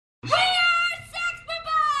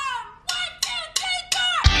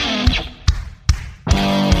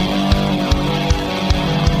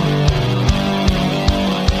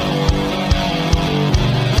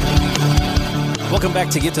back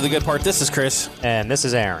to Get to the Good Part. This is Chris. And this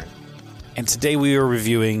is Aaron. And today we are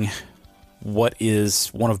reviewing what is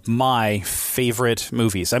one of my favorite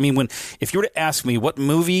movies. I mean, if you were to ask me what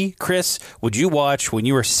movie, Chris, would you watch when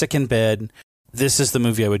you were sick in bed, this is the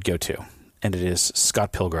movie I would go to. And it is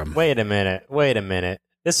Scott Pilgrim. Wait a minute.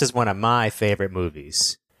 This is one of my favorite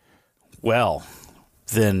movies. Well,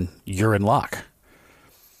 then you're in luck.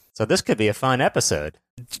 So this could be a fun episode.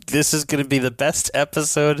 This is going to be the best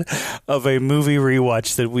episode of a movie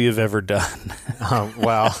rewatch that we have ever done.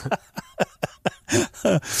 Well,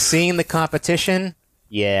 seeing the competition,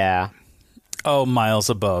 yeah. Oh, miles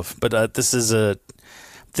above. But this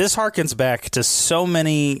harkens back to so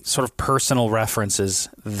many sort of personal references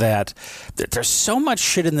that there's so much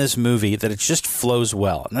shit in this movie that it just flows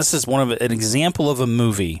well. And this is an example of a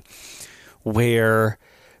movie where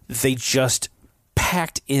they just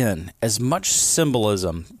packed in as much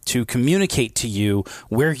symbolism to communicate to you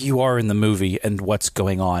where you are in the movie and what's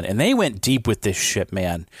going on. And they went deep with this shit,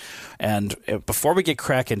 man. And before we get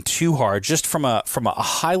cracking too hard, just from a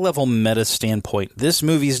high-level meta standpoint, this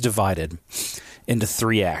movie is divided into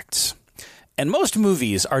 3 acts. And most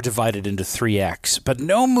movies are divided into 3 acts, but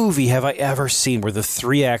no movie have I ever seen where the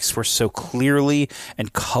 3 acts were so clearly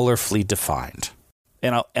and colorfully defined.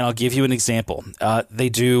 And I'll give you an example. They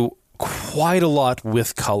do quite a lot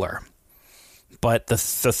with color, but the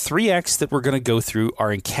 3 acts that we're going to go through are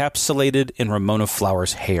encapsulated in Ramona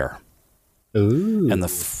Flowers' hair. Ooh. And the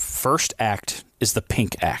first act is the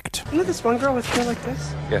pink act. You know this one girl with hair like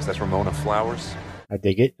this? Yes, that's Ramona Flowers. I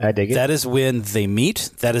dig it. That is when they meet.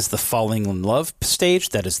 That is the falling in love stage.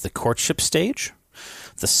 That is the courtship stage.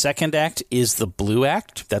 The second act is the blue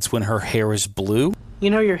act. That's when her hair is blue. You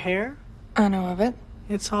know your hair? I know of it.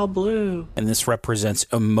 It's all blue. And this represents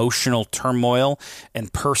emotional turmoil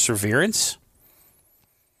and perseverance.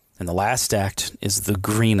 And the last act is the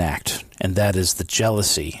green act, and that is the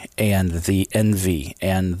jealousy and the envy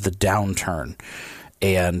and the downturn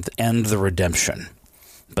and the redemption.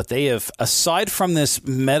 But they have, aside from this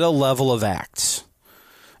meta level of acts,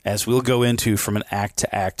 as we'll go into from an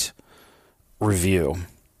act-to-act review,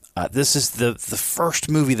 this is the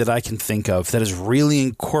first movie that I can think of that has really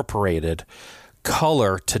incorporated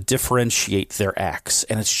color to differentiate their acts,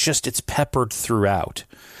 and it's peppered throughout.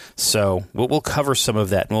 So we'll cover some of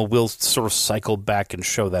that, and we'll sort of cycle back and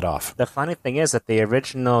show that off. The funny thing is that the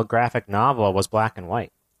original graphic novel was black and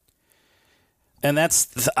white. And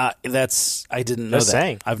that's I didn't know Just that.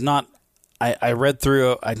 saying. I've not. I read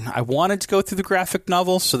through. I wanted to go through the graphic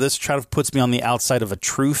novel, so this kind of puts me on the outside of a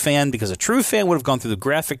true fan, because a true fan would have gone through the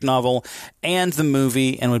graphic novel and the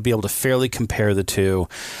movie and would be able to fairly compare the two.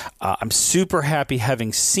 I'm super happy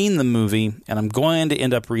having seen the movie, and I'm going to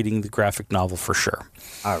end up reading the graphic novel for sure.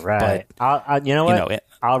 All right. But, you know what?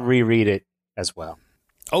 I'll reread it as well.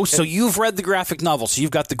 Oh, so you've read the graphic novel, so you've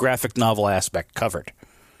got the graphic novel aspect covered.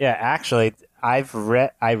 Yeah, actually, I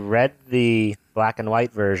read the black and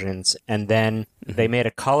white versions, and then they made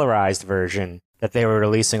a colorized version that they were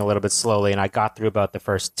releasing a little bit slowly, and I got through about the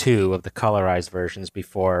first 2 of the colorized versions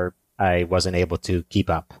before I wasn't able to keep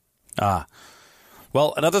up.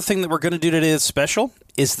 Well, another thing that we're going to do today that's special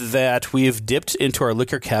is that we've dipped into our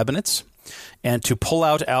liquor cabinets and to pull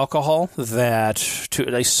out alcohol,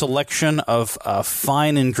 to a selection of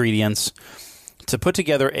fine ingredients to put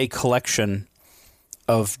together a collection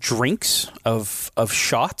of drinks, of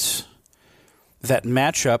shots that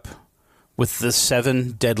match up with the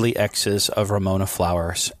 7 deadly X's of Ramona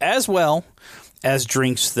Flowers, as well as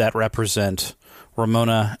drinks that represent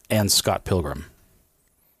Ramona and Scott Pilgrim.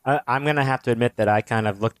 I'm going to have to admit that I kind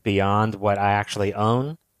of looked beyond what I actually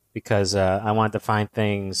own, because I wanted to find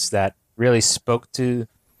things that really spoke to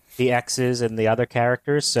the X's and the other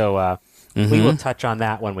characters, so we will touch on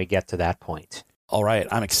that when we get to that point. All right,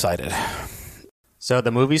 I'm excited. So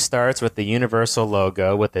the movie starts with the Universal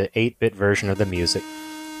logo with the 8-bit version of the music.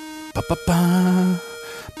 Ba-ba-ba,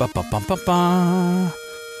 ba-ba-bum-ba-ba,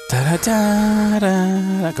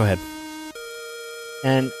 da-da-da-da. Go ahead.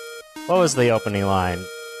 And what was the opening line?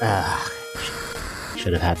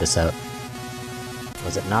 Should have had this out.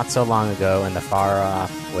 Was it not so long ago in the far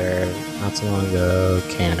off, where not so long ago,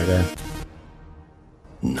 Canada?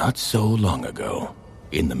 Not so long ago,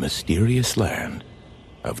 in the mysterious land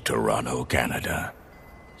of Toronto, Canada,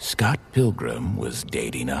 Scott Pilgrim was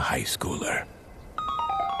dating a high schooler.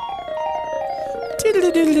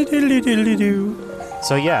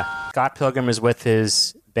 So yeah, Scott Pilgrim is with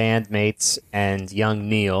his bandmates and young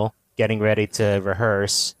Neil getting ready to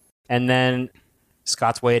rehearse, and then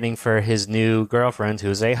Scott's waiting for his new girlfriend,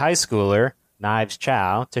 who's a high schooler, Knives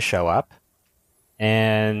Chow, to show up.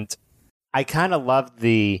 And I kind of love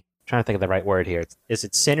trying to think of the right word here. Is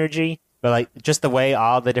it synergy But like just the way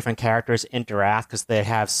all the different characters interact, because they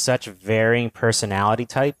have such varying personality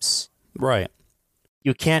types, Right.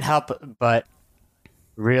 you can't help but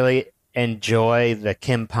really enjoy the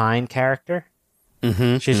Kim Pine character.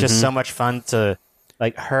 Mm-hmm. She's just so much fun to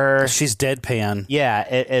like her. She's deadpan. Yeah,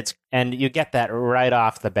 it's and you get that right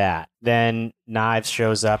off the bat. Then Knives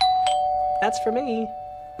shows up. That's for me.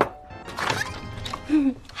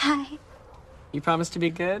 Hi. You promise to be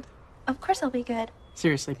good? Of course I'll be good.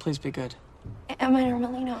 Seriously, please be good. Am I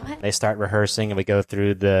normally not? They start rehearsing, and we go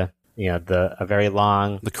through a very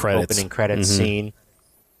long The credits. opening credits scene,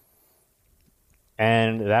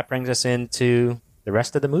 and that brings us into the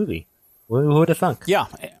rest of the movie. Who would have thunk? Yeah,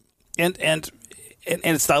 and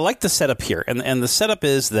it's, I like the setup here, and the setup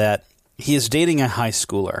is that he is dating a high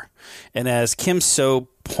schooler, and as Kim so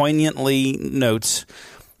poignantly notes,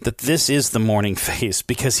 that this is the mourning phase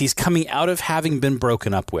because he's coming out of having been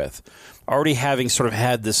broken up with, already having sort of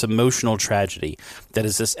had this emotional tragedy that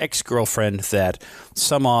is this ex-girlfriend that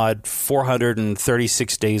some odd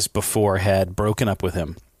 436 days before had broken up with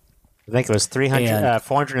him. I think it was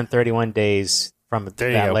 431 days from There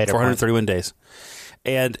you that go, later. 431 days.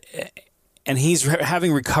 And he's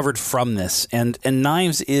having recovered from this, and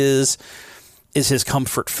Knives is his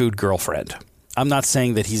comfort food girlfriend. I'm not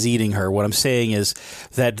saying that he's eating her. What I'm saying is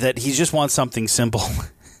that he just wants something simple.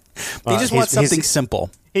 He just wants something simple.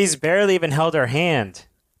 He's barely even held her hand.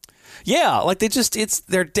 Yeah, like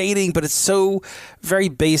they're dating, but it's so very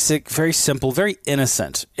basic, very simple, very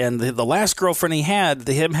innocent. And the last girlfriend he had,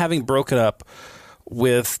 him having broken up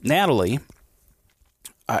with Natalie,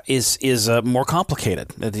 is more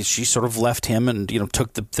complicated. She sort of left him and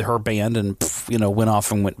took her band and went off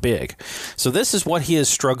and went big. So this is what he is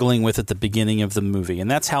struggling with at the beginning of the movie, and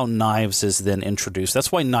that's how Knives is then introduced.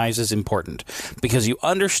 That's why Knives is important, because you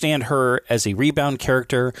understand her as a rebound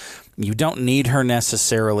character. You don't need her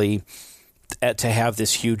necessarily to have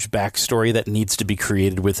this huge backstory that needs to be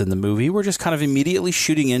created within the movie. We're just kind of immediately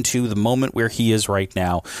shooting into the moment where he is right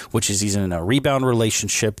now, which is he's in a rebound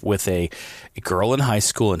relationship with a girl in high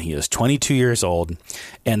school, and he is 22 years old,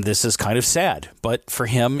 and this is kind of sad. But for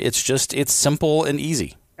him, it's simple and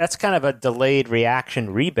easy. That's kind of a delayed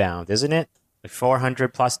reaction rebound, isn't it? Like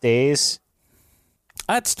 400 plus days.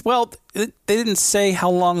 They didn't say how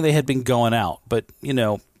long they had been going out, but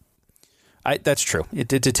that's true. It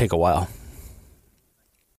did take a while.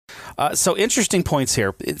 So interesting points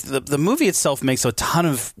here. The movie itself makes a ton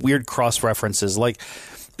of weird cross references. Like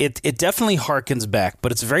it definitely harkens back,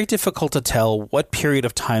 but it's very difficult to tell what period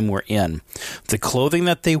of time we're in. The clothing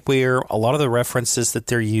that they wear, a lot of the references that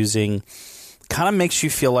they're using, kind of makes you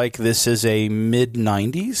feel like this is a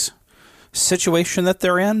mid-90s situation that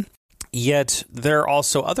they're in. Yet there are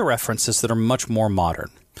also other references that are much more modern.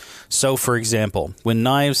 So, for example, when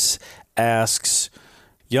Knives asks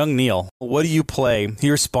young Neil, "What do you play?" he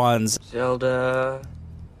responds, Zelda,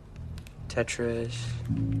 Tetris.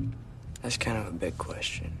 That's kind of a big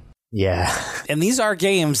question. Yeah. and these are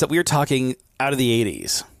games that we are talking out of the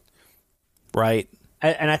 80s, right?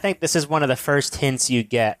 And I think this is one of the first hints you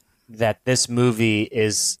get that this movie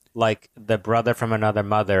is like the brother from another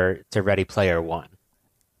mother to Ready Player One.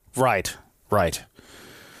 Right.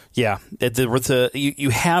 Yeah, you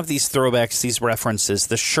have these throwbacks, these references,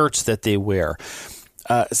 the shirts that they wear.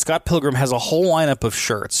 Scott Pilgrim has a whole lineup of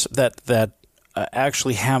shirts that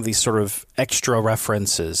actually have these sort of extra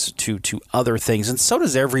references to other things, and so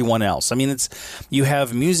does everyone else. I mean, you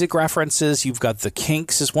have music references. You've got the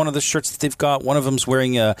Kinks is one of the shirts that they've got. One of them's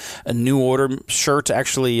wearing a New Order shirt.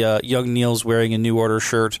 Actually, young Neil's wearing a New Order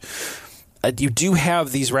shirt. You do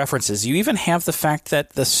have these references. You even have the fact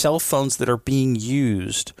that the cell phones that are being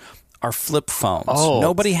used are flip phones. Oh.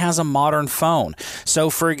 Nobody has a modern phone. So,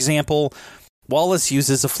 for example, Wallace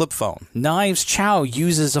uses a flip phone. Knives Chow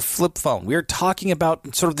uses a flip phone. We're talking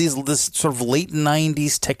about sort of this sort of late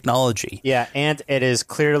 90s technology. Yeah, and it is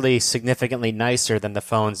clearly significantly nicer than the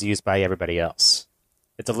phones used by everybody else.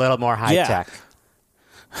 It's a little more high tech.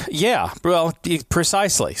 Yeah, well,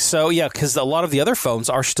 precisely. So, yeah, because a lot of the other phones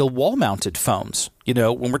are still wall-mounted phones.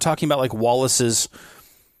 When we're talking about, like, Wallace's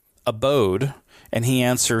abode, and he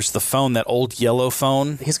answers the phone, that old yellow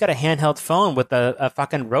phone. He's got a handheld phone with a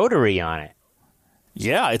fucking rotary on it.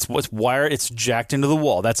 Yeah, it's wired. It's jacked into the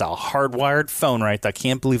wall. That's a hardwired phone, right? I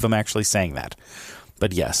can't believe I'm actually saying that.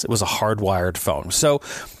 But yes, it was a hardwired phone. So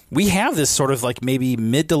we have this sort of like maybe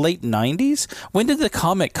mid to late 90s. When did the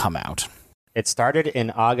comic come out? It started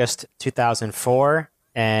in August 2004,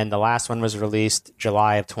 and the last one was released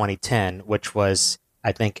July of 2010, which was,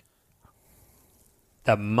 I think,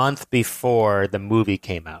 the month before the movie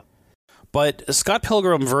came out. But Scott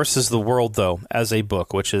Pilgrim versus the World, though, as a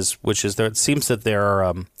book, which is there, it seems that there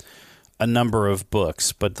are a number of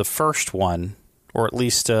books, but the first one, or at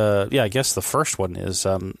least, I guess the first one is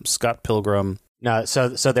Scott Pilgrim. No, so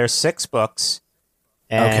there's 6 books.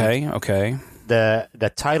 And Okay.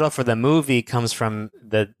 The title for the movie comes from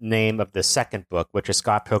the name of the second book, which is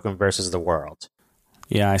Scott Pilgrim versus the World.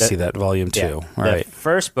 Yeah, I see that, volume 2. Yeah, All the right.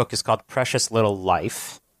 first book is called Precious Little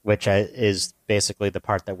Life, which is basically the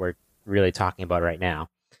part that we're really talking about right now.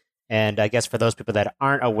 And I guess for those people that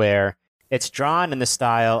aren't aware, it's drawn in the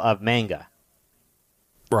style of manga.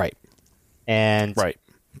 Right. And Right.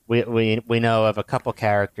 we know of a couple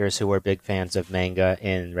characters who were big fans of manga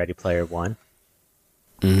in Ready Player One.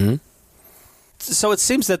 Mm-hmm. So it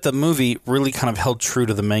seems that the movie really kind of held true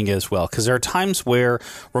to the manga as well, because there are times where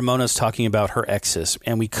Ramona's talking about her exes,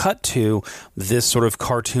 and we cut to this sort of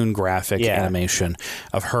cartoon graphic animation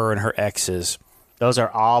of her and her exes. Those are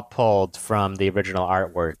all pulled from the original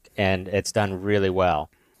artwork, and it's done really well.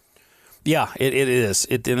 Yeah, it is.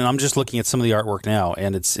 And I'm just looking at some of the artwork now,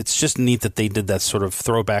 and it's just neat that they did that sort of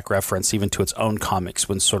throwback reference even to its own comics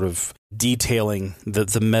when sort of detailing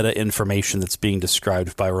the meta information that's being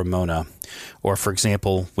described by Ramona. Or, for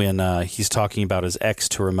example, when he's talking about his ex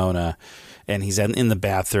to Ramona, and he's in the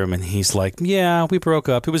bathroom, and he's like, yeah, we broke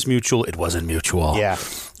up. It was mutual. It wasn't mutual. Yeah.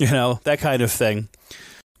 You know, that kind of thing.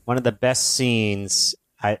 One of the best scenes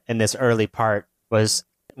in this early part was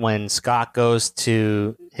when Scott goes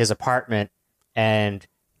to his apartment and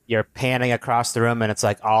you're panning across the room and it's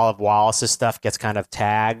like all of Wallace's stuff gets kind of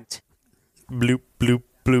tagged. Bloop, bloop,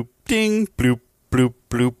 bloop, ding, bloop, bloop,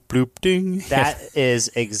 bloop, bloop, ding. That is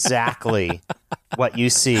exactly what you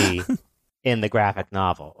see in the graphic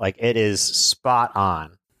novel. Like, it is spot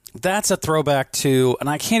on. That's a throwback to, and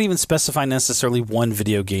I can't even specify necessarily one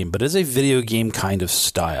video game, but it's a video game kind of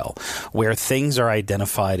style where things are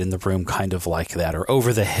identified in the room kind of like that, or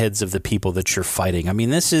over the heads of the people that you're fighting. I mean,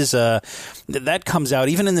 this is, that comes out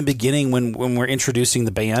even in the beginning when we're introducing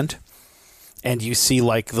the band, and you see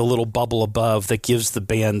like the little bubble above that gives the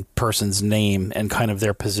band person's name and kind of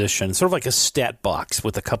their position, sort of like a stat box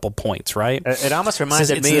with a couple points, right? It almost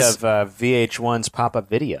reminded me of VH1's pop-up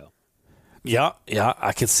video. Yeah,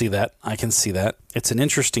 I can see that. It's an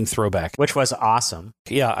interesting throwback. Which was awesome.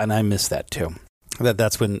 Yeah, and I miss that too.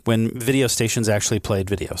 That's when video stations actually played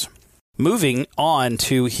videos. Moving on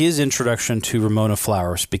to his introduction to Ramona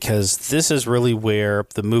Flowers, because this is really where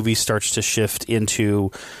the movie starts to shift into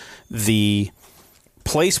the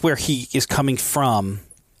place where he is coming from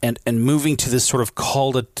and moving to this sort of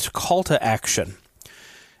call to action.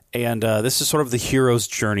 And this is sort of the hero's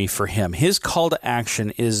journey for him. His call to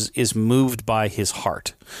action is moved by his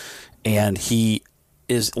heart. And he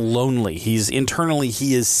is lonely. He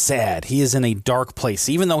is sad. He is in a dark place.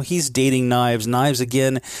 Even though he's dating Knives, Knives,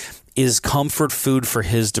 again, is comfort food for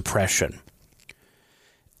his depression.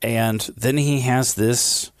 And then he has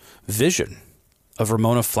this vision of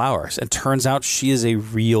Ramona Flowers. And turns out she is a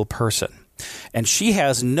real person. And she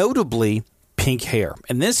has notably pink hair.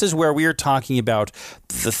 And this is where we are talking about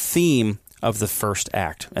the theme of the first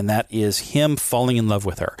act, and that is him falling in love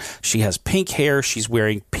with her. She has pink hair, she's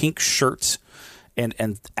wearing pink shirts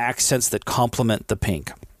and accents that complement the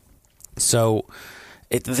pink. So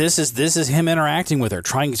this is him interacting with her,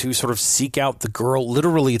 trying to sort of seek out the girl,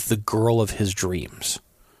 literally the girl of his dreams.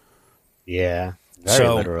 Yeah, very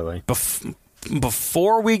literally.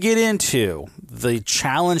 Before we get into the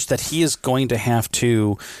challenge that he is going to have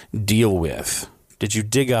to deal with, did you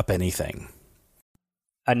dig up anything?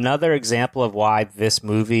 Another example of why this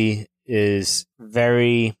movie is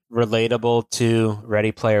very relatable to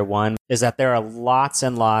Ready Player One is that there are lots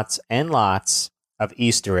and lots and lots of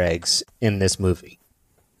Easter eggs in this movie.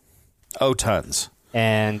 Oh, tons.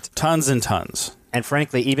 And tons and tons. And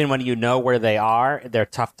frankly, even when you know where they are, they're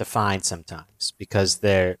tough to find sometimes because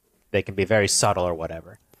they can be very subtle or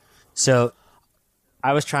whatever. So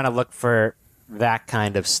I was trying to look for that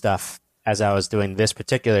kind of stuff as I was doing this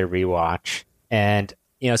particular rewatch. And,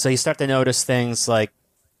 so you start to notice things like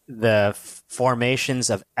the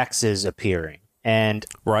formations of X's appearing. And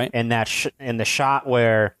in in the shot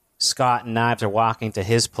where Scott and Knives are walking to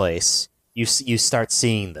his place, you start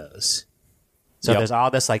seeing those. So there's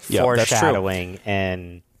all this like foreshadowing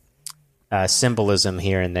and symbolism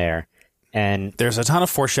here and there. And there's a ton of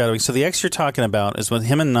foreshadowing. So the X you're talking about is when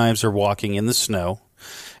him and Knives are walking in the snow,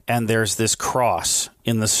 and there's this cross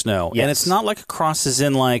in the snow. Yes. And it's not like a cross is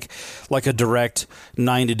in like a direct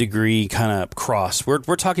 90-degree kind of cross. We're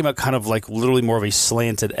talking about kind of like literally more of a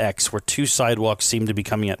slanted X where two sidewalks seem to be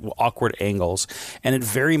coming at awkward angles. And it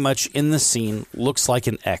very much in the scene looks like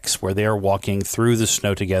an X where they are walking through the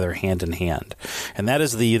snow together hand in hand. And that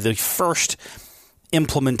is the first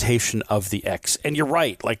implementation of the X. And you're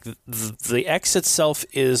right, like the X itself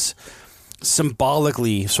is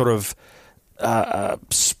symbolically sort of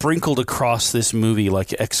sprinkled across this movie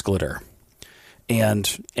like X glitter.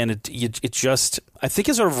 And it just, I think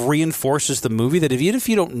it sort of reinforces the movie that even if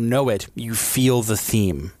you don't know it, you feel the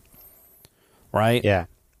theme. Right? Yeah.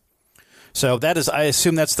 So that is, I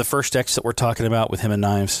assume that's the first X that we're talking about with him and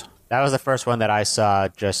Knives. That was the first one that I saw,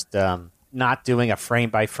 just not doing a frame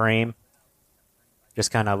by frame,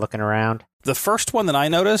 just kind of looking around. The first one that I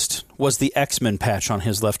noticed was the X-Men patch on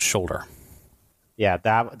his left shoulder. Yeah,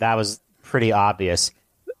 that was pretty obvious.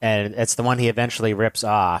 And it's the one he eventually rips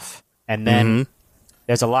off. And then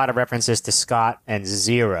there's a lot of references to Scott and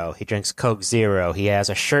Zero. He drinks Coke Zero. He has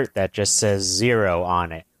a shirt that just says Zero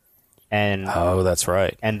on it. And oh, that's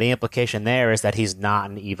right. And the implication there is that he's not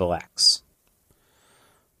an evil X.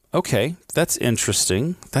 Okay, that's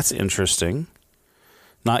interesting. That's interesting.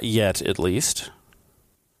 Not yet, at least.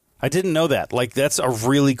 I didn't know that. Like, that's a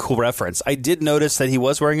really cool reference. I did notice that he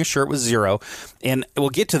was wearing a shirt with Zero, and we'll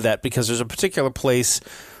get to that because there's a particular place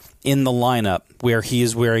in the lineup where he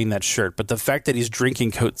is wearing that shirt. But the fact that he's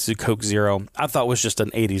drinking Coke Zero, I thought was just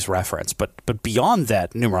an 80s reference. But beyond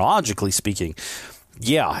that, numerologically speaking,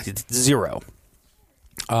 yeah, it's Zero.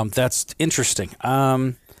 That's interesting.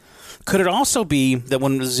 Could it also be that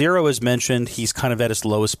when Zero is mentioned, he's kind of at his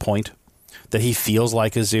lowest point, that he feels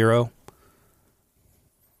like a Zero?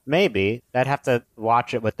 Maybe. I'd have to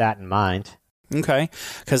watch it with that in mind. Okay,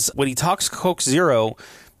 because when he talks Coke Zero,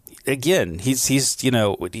 again, he's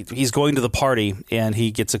going to the party and he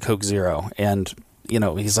gets a Coke Zero, and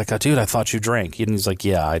he's like, oh, dude, I thought you drank. And he's like,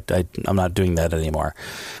 yeah, I'm not doing that anymore.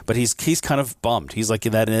 But he's kind of bummed. He's like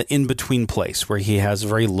in that in-between place where he has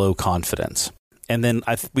very low confidence. And then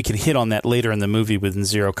we can hit on that later in the movie when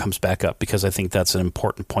Zero comes back up, because I think that's an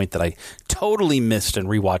important point that I totally missed in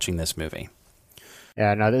rewatching this movie.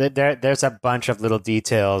 Yeah, no, there's a bunch of little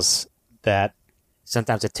details that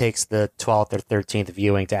sometimes it takes the 12th or 13th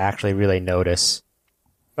viewing to actually really notice.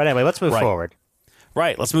 But anyway, let's move forward.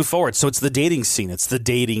 Right, let's move forward. So it's the dating scene. It's the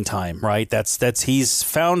dating time, right? That's he's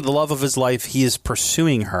found the love of his life. He is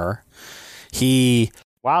pursuing her.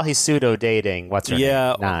 While he's pseudo-dating, what's her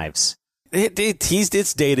name? Knives.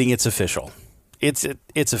 It's dating. It's official. It's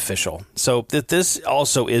official. So this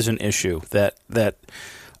also is an issue that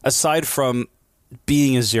aside from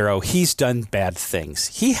being a Zero, he's done bad things.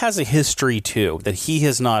 He has a history too that he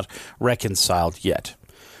has not reconciled yet.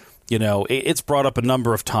 It's brought up a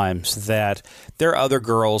number of times that there are other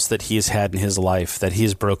girls that he has had in his life that he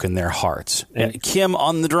has broken their hearts. Kim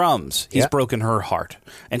on the drums, he's broken her heart,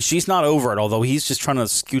 and she's not over it. Although he's just trying to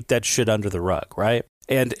scoot that shit under the rug, right?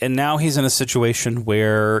 And now he's in a situation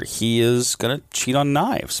where he is going to cheat on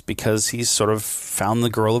Knives because he's sort of found the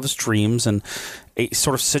girl of his dreams, and a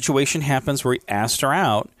sort of situation happens where he asked her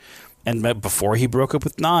out, and before he broke up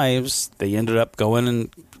with Knives, they ended up going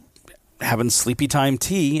and having sleepy time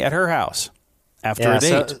tea at her house after a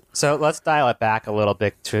date. So let's dial it back a little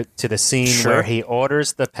bit to the scene where he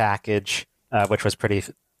orders the package, which was pretty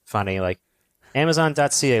funny, like,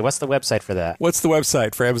 Amazon.ca. What's the website for that? What's the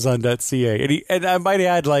website for Amazon.ca? And I might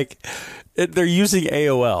add, like, they're using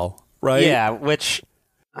AOL, right? Yeah, which,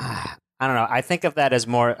 I don't know. I think of that as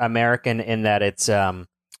more American in that it's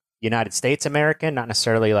United States American, not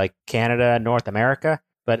necessarily like Canada, North America,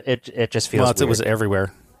 but it just feels weird. It was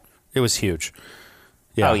everywhere. It was huge.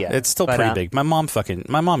 Yeah, oh, yeah. It's still pretty big. My mom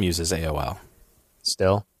uses AOL.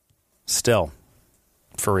 Still?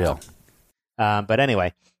 For real. But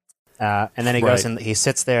anyway... and then he goes and he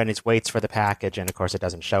sits there and he waits for the package, and of course it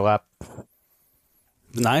doesn't show up.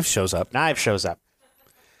 Knives shows up.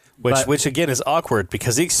 Which again is awkward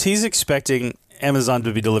because he's expecting Amazon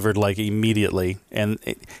to be delivered like immediately, and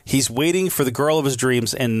he's waiting for the girl of his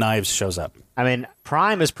dreams, and Knives shows up. I mean,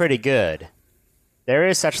 Prime is pretty good. There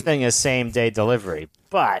is such thing as same-day delivery,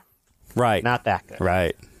 but not that good.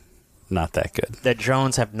 Right. Not that good. The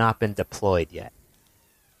drones have not been deployed yet.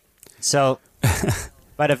 So...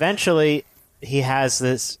 But eventually, he has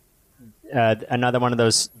this another one of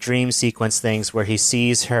those dream sequence things where he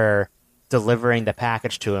sees her delivering the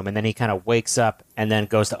package to him, and then he kind of wakes up and then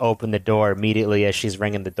goes to open the door immediately as she's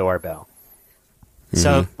ringing the doorbell. Mm-hmm.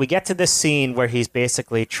 So we get to this scene where he's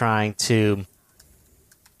basically trying to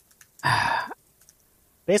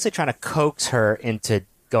coax her into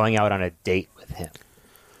going out on a date with him.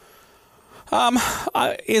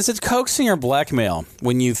 Is it coaxing or blackmail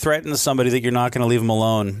when you threaten somebody that you're not going to leave them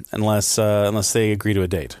alone unless they agree to a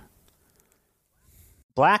date?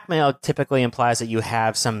 Blackmail typically implies that you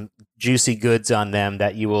have some juicy goods on them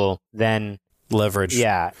that you will then leverage.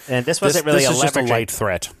 Yeah, and this wasn't really a just a light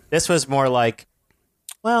threat. This was more like,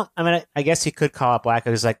 well, I mean, I guess you could call it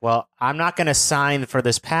blackmail. It's like, well, I'm not going to sign for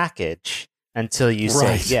this package until you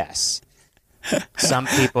say yes. Some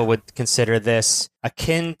people would consider this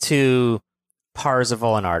akin to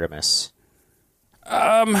Parzival and Artemis.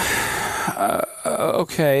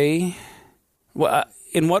 Okay. Well,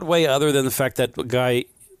 in what way other than the fact that guy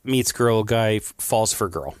meets girl, guy falls for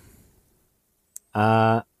girl?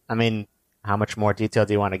 I mean, how much more detail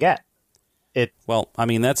do you want to get? Well, I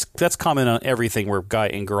mean, that's common on everything where guy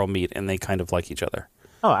and girl meet and they kind of like each other.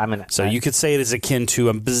 Oh, I mean... So you could say it is akin to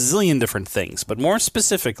a bazillion different things. But more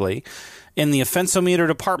specifically, in the offensometer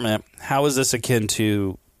department, how is this akin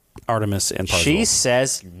to Artemis and Parzival? She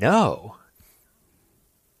says no.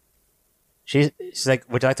 She's like,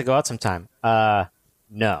 would you like to go out sometime?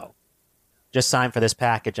 No. Just sign for this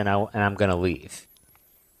package and I'm going to leave.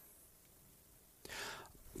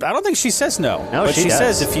 I don't think she says no. No, but she does.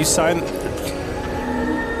 says if you sign...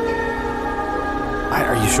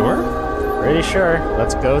 Are you sure? Pretty sure.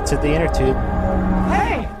 Let's go to the inner tube.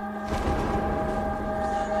 Hey!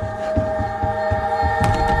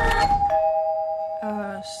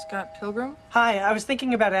 Scott Pilgrim? Hi, I was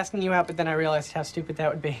thinking about asking you out, but then I realized how stupid that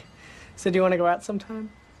would be. So do you want to go out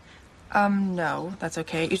sometime? No, that's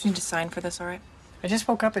okay. You just need to sign for this, all right? I just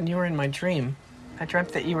woke up and you were in my dream. I dreamt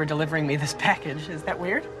that you were delivering me this package. Is that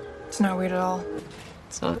weird? It's not weird at all.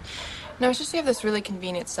 It's not. No, it's just you have this really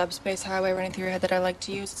convenient subspace highway running through your head that I like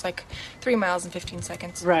to use. It's like 3 miles and 15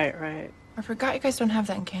 seconds. Right, right. I forgot you guys don't have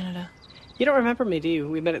that in Canada. You don't remember me, do you?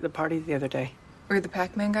 We met at the party the other day. Were you the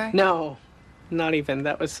Pac-Man guy? No, not even.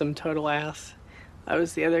 That was some total ass. I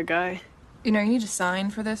was the other guy. You know, you need to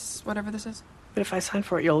sign for this, whatever this is. But if I sign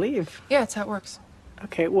for it, you'll leave. Yeah, that's how it works.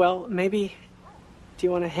 Okay, well, maybe... Do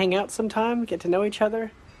you want to hang out sometime? Get to know each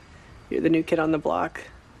other? You're the new kid on the block,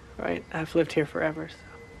 right? I've lived here forever, so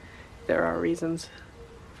there are reasons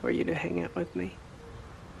for you to hang out with me.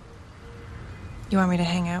 You want me to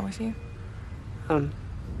hang out with you?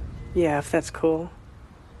 Yeah, if that's cool.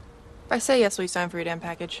 If I say yes, will you sign for your damn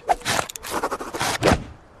package?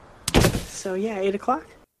 So, yeah, 8 o'clock?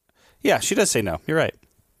 Yeah, she does say no. You're right.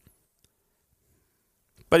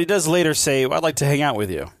 But he does later say, well, I'd like to hang out with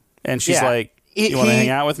you. And she's like, you want to hang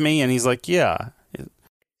out with me? And he's like, yeah.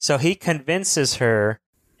 So he convinces her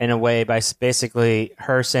in a way by basically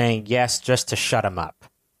her saying yes just to shut him up.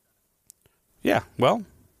 Yeah, well,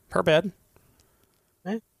 her bad.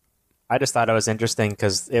 I just thought it was interesting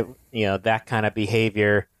because that kind of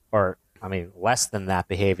behavior, or I mean, less than that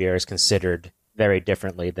behavior, is considered very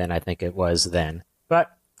differently than I think it was then. But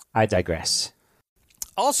I digress.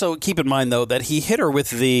 Also, keep in mind, though, that he hit her with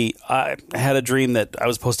the, I had a dream that I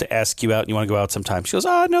was supposed to ask you out and you want to go out sometime. She goes,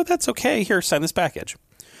 no, that's okay. Here, sign this package.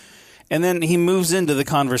 And then he moves into the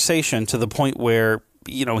conversation to the point where,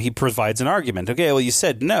 he provides an argument. Okay, well, you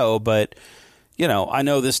said no, but, I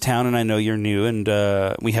know this town and I know you're new and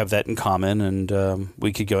we have that in common and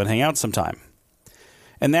we could go and hang out sometime.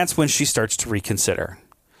 And that's when she starts to reconsider.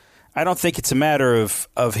 I don't think it's a matter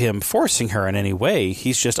of him forcing her in any way.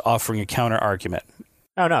 He's just offering a counter argument.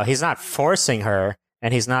 Oh, no, he's not forcing her,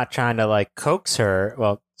 and he's not trying to, coax her.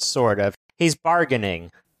 Well, sort of. He's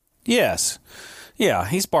bargaining. Yes. Yeah,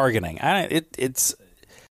 he's bargaining. He's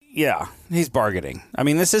bargaining. I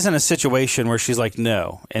mean, this isn't a situation where she's like,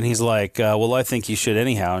 no. And he's like, well, I think you should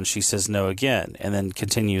anyhow. And she says no again, and then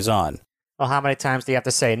continues on. Well, how many times do you have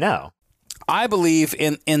to say no? I believe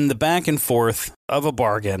in the back and forth of a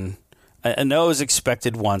bargain, a no is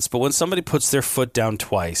expected once, but when somebody puts their foot down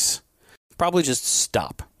twice... Probably just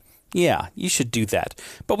stop. Yeah, you should do that.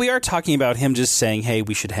 But we are talking about him just saying, hey,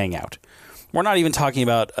 we should hang out. We're not even talking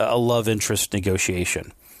about a love interest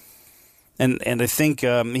negotiation. And I think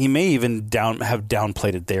he may even have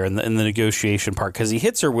downplayed it there in the negotiation part because he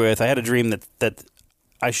hits her with, I had a dream that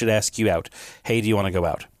I should ask you out. Hey, do you want to go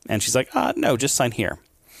out? And she's like, no, just sign here.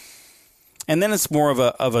 And then it's more of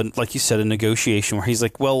a, like you said, a negotiation where he's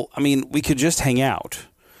like, well, I mean, we could just hang out.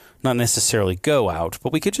 Not necessarily go out,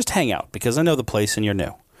 but we could just hang out because I know the place and you're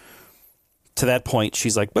new. To that point,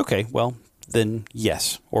 she's like, okay, well, then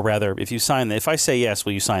yes. Or rather, if I say yes,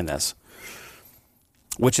 will you sign this?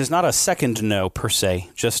 Which is not a second no per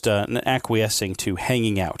se, just an acquiescing to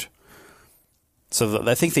hanging out. So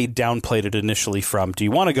I think they downplayed it initially from, do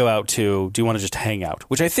you want to go out to, do you want to just hang out?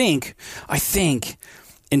 Which I think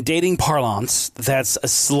in dating parlance, that's a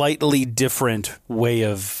slightly different way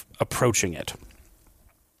of approaching it.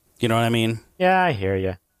 You know what I mean? Yeah, I hear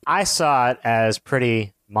you. I saw it as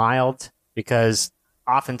pretty mild because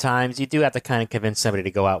oftentimes you do have to kind of convince somebody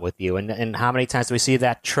to go out with you. And how many times do we see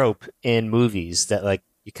that trope in movies that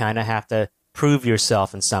you kind of have to prove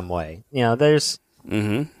yourself in some way? There's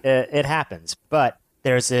it happens, but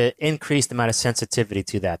there's an increased amount of sensitivity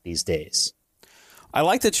to that these days. I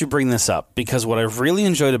like that you bring this up because what I've really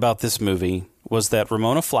enjoyed about this movie was that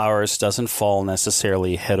Ramona Flowers doesn't fall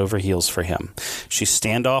necessarily head over heels for him. She's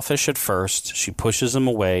standoffish at first. She pushes him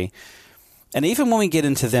away. And even when we get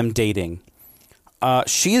into them dating,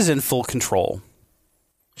 she is in full control.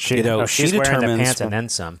 She's wearing the pants and then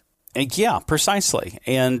some. Yeah, precisely.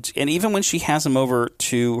 And even when she has him over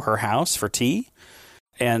to her house for tea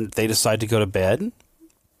and they decide to go to bed,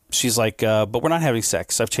 she's like, but we're not having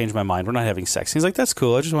sex. I've changed my mind. We're not having sex. He's like, that's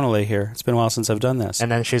cool. I just want to lay here. It's been a while since I've done this. And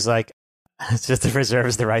then she's like, it's just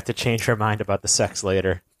reserves the right to change her mind about the sex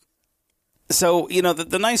later. So,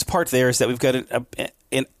 the nice part there is that we've got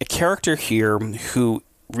a character here who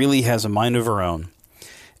really has a mind of her own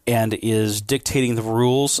and is dictating the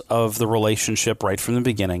rules of the relationship right from the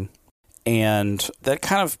beginning. And that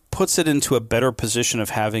kind of puts it into a better position of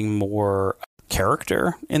having more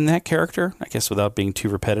character in that character, I guess, without being too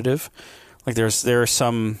repetitive. Like there's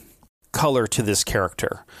some color to this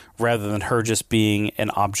character rather than her just being an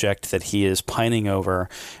object that he is pining over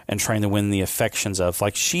and trying to win the affections of.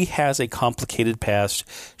 Like, she has a complicated past.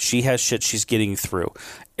 She has shit she's getting through.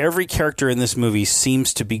 Every character in this movie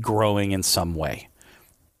seems to be growing in some way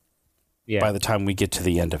by the time we get to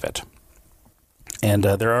the end of it. And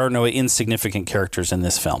there are no insignificant characters in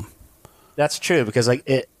this film. That's true, because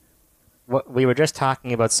we were just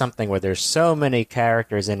talking about something where there's so many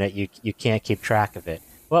characters in it you can't keep track of it.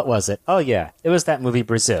 What was it? Oh yeah, it was that movie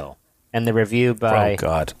Brazil, and the review by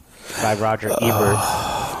Roger Ebert,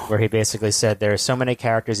 where he basically said there are so many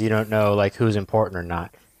characters you don't know like who's important or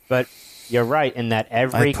not. But you're right in that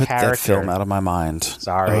every character. I put that film out of my mind.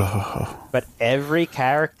 Sorry, but every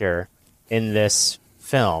character in this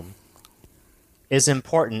film is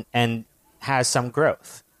important and has some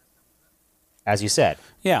growth, as you said.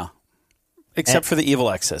 Yeah. Except for the evil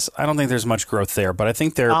exes. I don't think there's much growth there, but I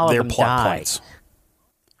think they're plot points.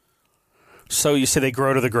 So you say they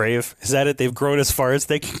grow to the grave? Is that it? They've grown as far as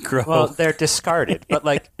they can grow? Well, they're discarded.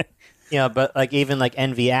 But even like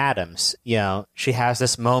Envy Adams, she has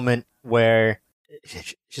this moment where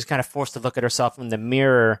she's kind of forced to look at herself in the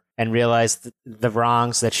mirror and realize the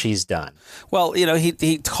wrongs that she's done. Well,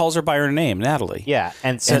 he calls her by her name, Natalie. Yeah.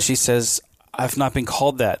 And she says, I've not been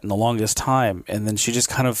called that in the longest time. And then she just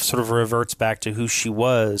kind of sort of reverts back to who she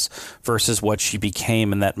was versus what she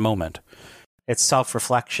became in that moment. It's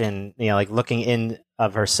self-reflection, like looking in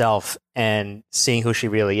of herself and seeing who she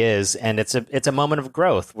really is. And it's a moment of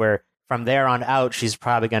growth where from there on out, she's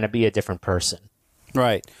probably going to be a different person.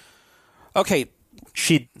 Right. Okay.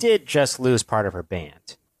 She did just lose part of her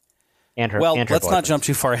band. And her let's not jump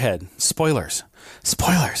too far ahead. Spoilers.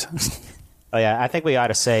 Oh, yeah. I think we ought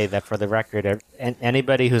to say that for the record,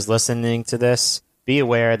 anybody who's listening to this, be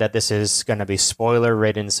aware that this is going to be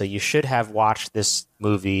spoiler-ridden, so you should have watched this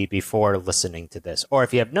movie before listening to this. Or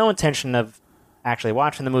if you have no intention of actually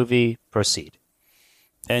watching the movie, proceed.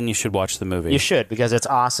 And you should watch the movie. You should, because it's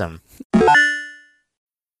awesome.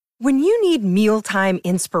 When you need mealtime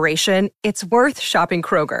inspiration, it's worth shopping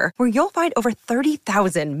Kroger, where you'll find over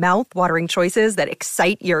 30,000 mouth-watering choices that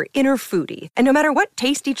excite your inner foodie. And no matter what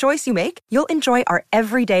tasty choice you make, you'll enjoy our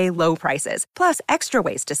everyday low prices, plus extra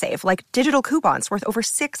ways to save, like digital coupons worth over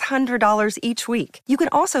 $600 each week. You can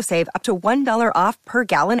also save up to $1 off per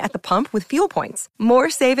gallon at the pump with fuel points.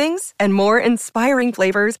 More savings and more inspiring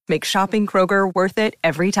flavors make shopping Kroger worth it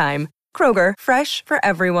every time. Kroger, fresh for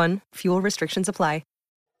everyone. Fuel restrictions apply.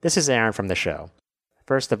 This is Aaron from the show.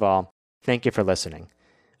 First of all, thank you for listening.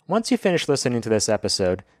 Once you finish listening to this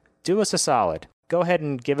episode, do us a solid. Go ahead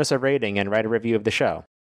and give us a rating and write a review of the show.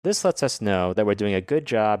 This lets us know that we're doing a good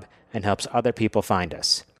job and helps other people find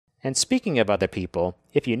us. And speaking of other people,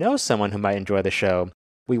 if you know someone who might enjoy the show,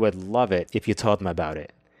 we would love it if you told them about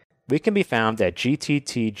it. We can be found at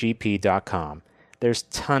gttgp.com. There's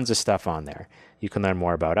tons of stuff on there. You can learn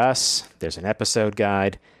more about us, there's an episode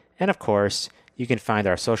guide, and of course, you can find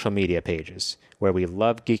our social media pages, where we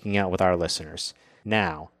love geeking out with our listeners.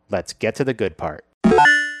 Now, let's get to the good part.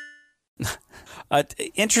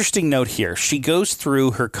 Interesting note here. She goes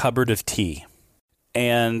through her cupboard of tea,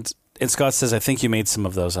 and Scott says, I think you made some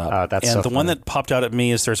of those up. That's and so the funny. one that popped out at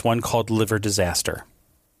me is there's one called Liver Disaster.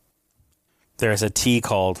 There's a tea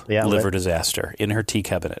called Liver Disaster in her tea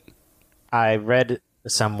cabinet. I read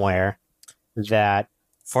somewhere that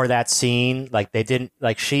for that scene,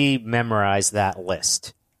 she memorized that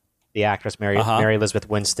list. The actress Mary Elizabeth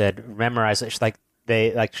Winstead memorized it.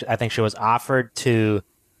 I think she was offered to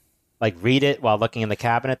read it while looking in the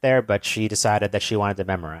cabinet there, but she decided that she wanted to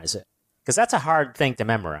memorize it because that's a hard thing to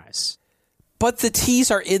memorize. But the teas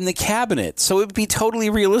are in the cabinet, so it would be totally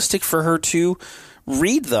realistic for her to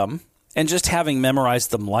read them and just having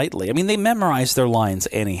memorized them lightly. I mean, they memorize their lines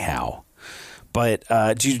anyhow. But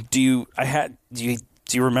do you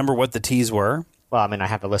Do you remember what the teas were? Well, I mean, I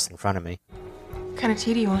have the list in front of me. What kind of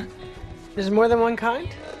tea do you want? There's more than one kind?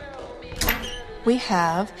 We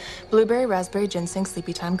have blueberry, raspberry, ginseng,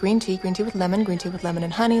 sleepy time, green tea with lemon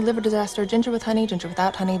and honey, liver disaster, ginger with honey, ginger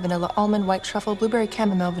without honey, vanilla almond, white truffle, blueberry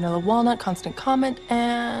chamomile, vanilla walnut, constant comment,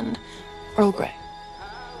 and Earl Grey.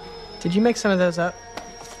 Did you make some of those up?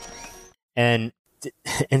 And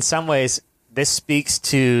in some ways, this speaks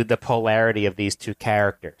to the polarity of these two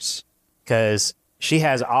characters. Because she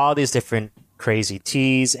has all these different crazy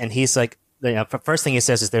teas, and he's like, first thing he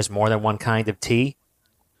says is there's more than one kind of tea.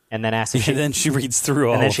 And then asks, and then she reads through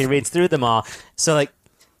all. And then she reads through them all. So like,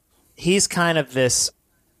 he's kind of this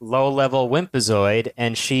low-level wimpazoid,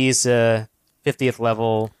 and she's a 50th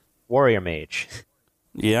level warrior mage.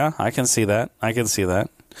 Yeah, I can see that.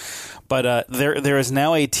 But there is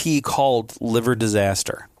now a tea called Liver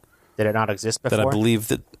Disaster. Did it not exist before? That I believe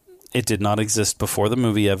that it did not exist before the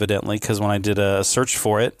movie, evidently, because when I did a search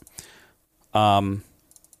for it, I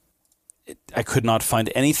could not find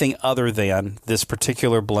anything other than this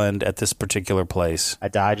particular blend at this particular place.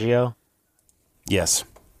 Adagio? Yes.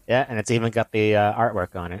 Yeah, and it's even got the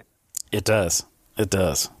artwork on it. It does.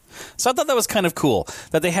 So I thought that was kind of cool,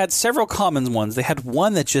 that they had several common ones. They had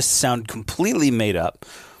one that just sounded completely made up,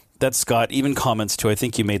 that Scott even comments to. I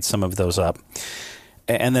think you made some of those up.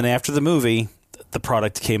 And then after the movie, the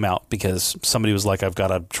product came out because somebody was like, I've got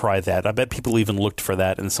to try that. I bet people even looked for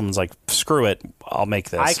that, and someone's like, screw it, I'll make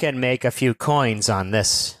this. I can make a few coins on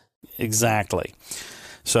this. Exactly.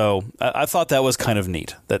 So I thought that was kind of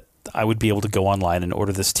neat, that I would be able to go online and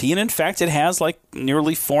order this tea. And in fact, it has like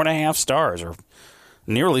nearly 4.5 stars, or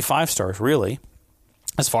nearly 5 stars, really,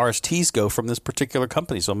 as far as teas go from this particular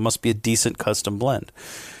company. So it must be a decent custom blend.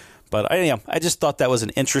 But I just thought that was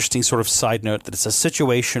an interesting sort of side note, that it's a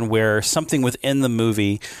situation where something within the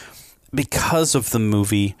movie, because of the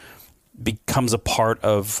movie, becomes a part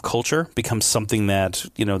of culture, becomes something that,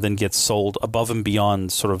 then gets sold above and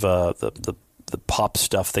beyond sort of the pop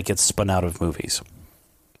stuff that gets spun out of movies.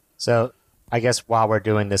 So I guess while we're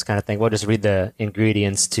doing this kind of thing, we'll just read the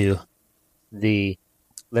ingredients to the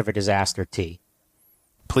Liver Disaster tea.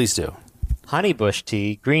 Please do. Honeybush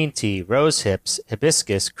tea, green tea, rose hips,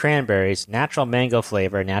 hibiscus, cranberries, natural mango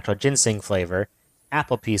flavor, natural ginseng flavor,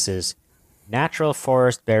 apple pieces, natural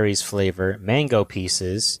forest berries flavor, mango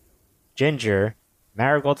pieces, ginger,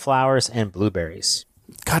 marigold flowers, and blueberries.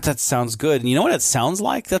 God, that sounds good. And you know what it sounds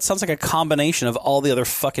like? That sounds like a combination of all the other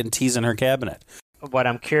fucking teas in her cabinet. What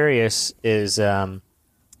I'm curious is, I'm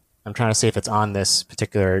trying to see if it's on this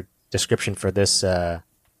particular description for this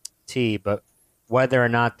tea, but whether or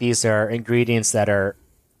not these are ingredients that are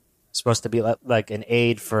supposed to be like an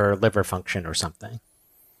aid for liver function or something.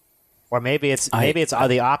 Or maybe it's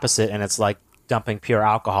the opposite, and it's like dumping pure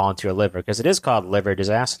alcohol into your liver, because it is called Liver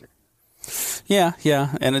Disaster. Yeah,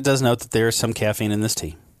 and it does note that there is some caffeine in this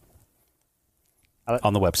tea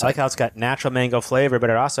on the website. I like how it's got natural mango flavor, but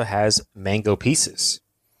it also has mango pieces.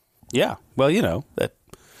 Yeah, well, that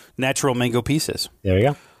natural mango pieces. There you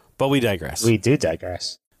go. But we digress. We do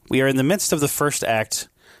digress. We are in the midst of the first act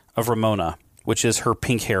of Ramona, which is her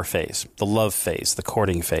pink hair phase, the love phase, the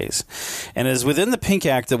courting phase. And it is within the pink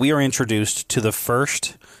act that we are introduced to the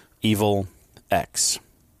first evil X.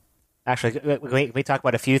 Actually, we talk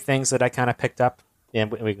about a few things that I kind of picked up,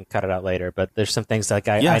 and we can cut it out later, but there's some things like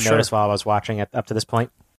I noticed while I was watching it up to this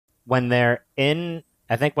point. When they're I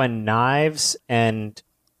think when Knives and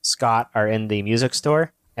Scott are in the music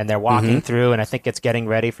store, and they're walking through, and I think it's getting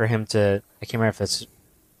ready for him to, I can't remember if it's,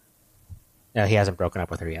 no, he hasn't broken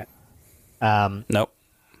up with her yet. Nope.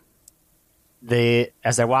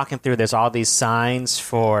 As they're walking through, there's all these signs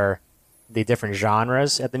for the different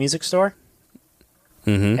genres at the music store.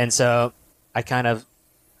 And so I kind of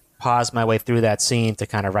paused my way through that scene to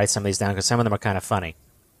kind of write some of these down, because some of them are kind of funny.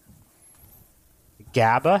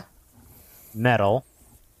 Gabba, metal,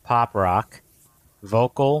 pop rock,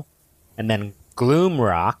 vocal, and then gloom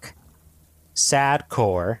rock,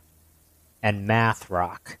 sadcore, and math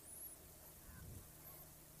rock.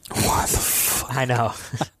 What the fuck? I know.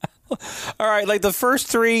 All right, like the first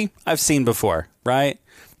three I've seen before, right?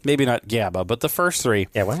 Maybe not Gabba, but the first three.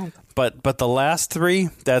 Yeah, well. But the last three,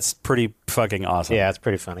 that's pretty fucking awesome. Yeah, it's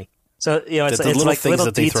pretty funny. So, it's little like things little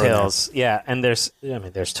that they throw in details. Yeah, and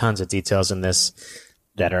there's tons of details in this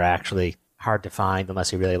that are actually hard to find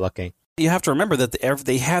unless you're really looking. You have to remember that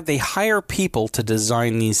they hire people to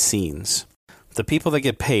design these scenes. The people that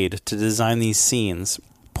get paid to design these scenes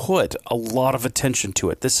put a lot of attention to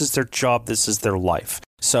it. This is their job. This is their life.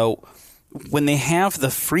 So when they have the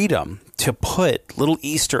freedom to put little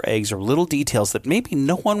Easter eggs or little details that maybe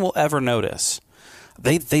no one will ever notice,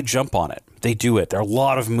 they jump on it. They do it. There are a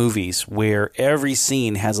lot of movies where every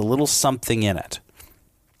scene has a little something in it.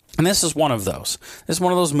 And this is one of those. This is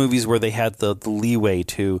one of those movies where they had the leeway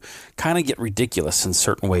to kind of get ridiculous in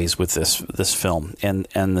certain ways with this film and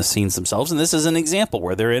the scenes themselves. And this is an example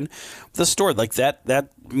where they're in the store. Like that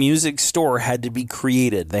music store had to be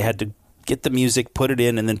created. They had to get the music, put it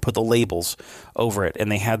in, and then put the labels over it.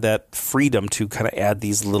 And they had that freedom to kind of add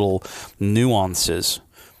these little nuances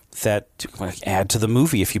that add to the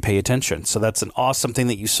movie if you pay attention. So that's an awesome thing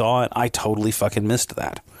that you saw, and I totally fucking missed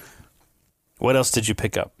that. What else did you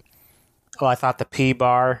pick up? Well, I thought the pee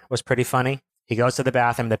bar was pretty funny. He goes to the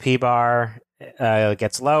bathroom, the pee bar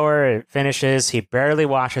gets lower, it finishes, he barely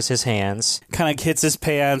washes his hands. Kind of hits his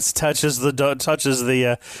pants, touches the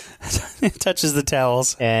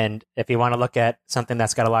towels. And if you want to look at something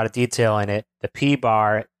that's got a lot of detail in it, the pee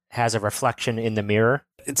bar has a reflection in the mirror.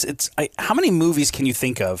 How many movies can you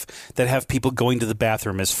think of that have people going to the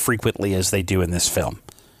bathroom as frequently as they do in this film?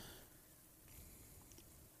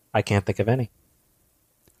 I can't think of any.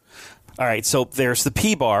 All right, so there's the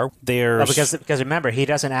pee bar. Because remember, he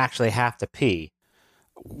doesn't actually have to pee.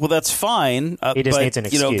 Well, that's fine. He just needs an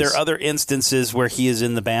excuse. There are other instances where he is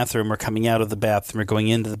in the bathroom or coming out of the bathroom or going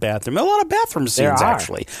into the bathroom. There are a lot of bathroom scenes,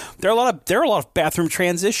 actually. There are a lot of bathroom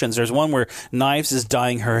transitions. There's one where Knives is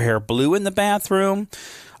dyeing her hair blue in the bathroom.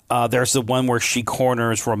 There's the one where she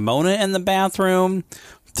corners Ramona in the bathroom.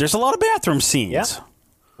 There's a lot of bathroom scenes. Yeah.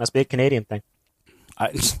 Must be a Canadian thing.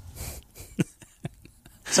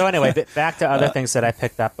 So anyway, back to other things that I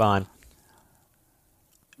picked up on.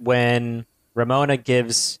 When Ramona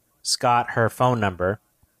gives Scott her phone number,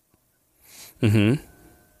 you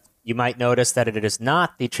might notice that it is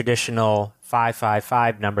not the traditional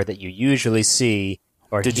 555 number that you usually see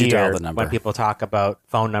or hear when people talk about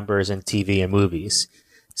phone numbers in TV and movies.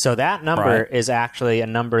 So that number is actually a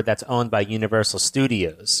number that's owned by Universal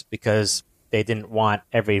Studios because they didn't want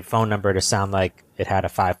every phone number to sound like it had a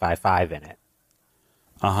 555 in it.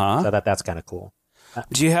 So that's kind of cool.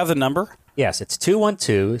 Do you have the number? Yes, it's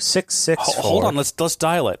 212-664. Hold on, let's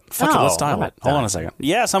dial it. Let's dial it. Hold on a second.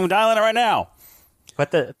 Yes, I'm dialing it right now. I'll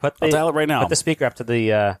dial it right now. Put the speaker up to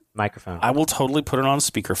the microphone. I will totally put it on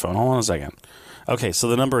speakerphone. Hold on a second. Okay, so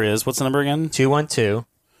the number is, what's the number again? 212.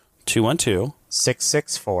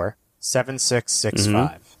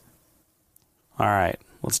 664-7665. All right,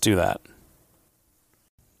 let's do that.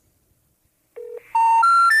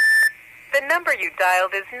 The number you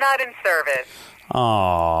dialed is not in service.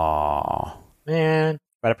 Aww. Man.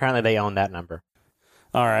 But apparently they own that number.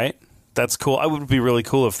 All right. That's cool. It would be really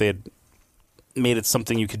cool if they had made it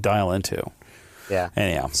something you could dial into. Yeah.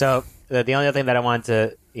 Anyhow. So the only other thing that I wanted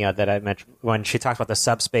to, that I mentioned, when she talks about the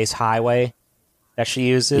subspace highway that she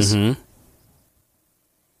uses. Oh,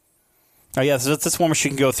 yeah. So that's one where she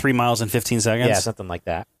can go 3 miles in 15 seconds? Yeah, something like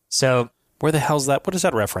that. So where the hell's that? What is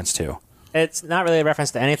that reference to? It's not really a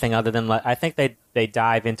reference to anything other than, I think they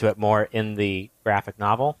dive into it more in the graphic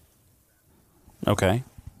novel. Okay.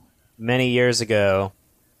 Many years ago,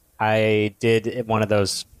 I did one of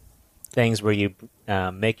those things where you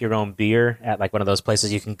make your own beer at like one of those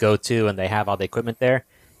places you can go to and they have all the equipment there.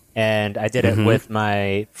 And I did it with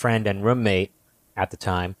my friend and roommate at the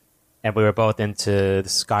time. And we were both into the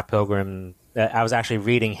Scott Pilgrim. I was actually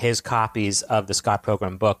reading his copies of the Scott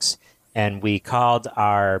Pilgrim books. And we called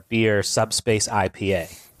our beer Subspace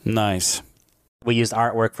IPA. Nice. We used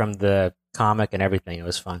artwork from the comic and everything. It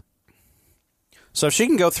was fun. So if she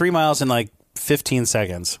can go 3 miles in like 15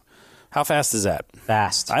 seconds, how fast is that?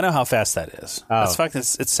 Fast. I know how fast that is. Oh. That's fact.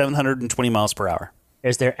 It's 720 miles per hour.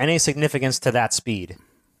 Is there any significance to that speed?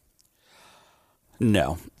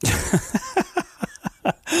 No.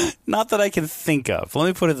 Not that I can think of. Let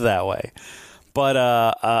me put it that way. But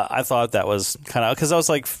I thought that was kind of... Because I was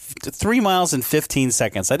like 3 miles in 15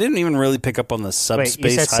 seconds. I didn't even really pick up on the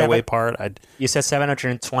subspace highway part. You said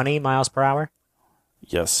 720 miles per hour?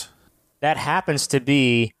 Yes. That happens to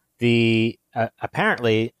be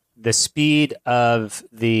apparently the speed of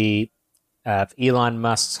Elon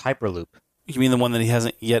Musk's Hyperloop. You mean the one that he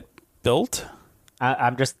hasn't yet built? I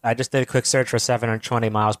just did a quick search for 720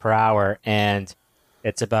 miles per hour, and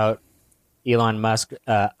it's about Elon Musk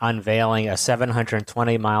unveiling a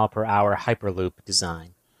 720 mile per hour Hyperloop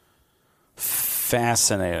design.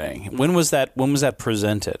 Fascinating. When was that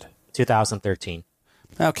presented? 2013.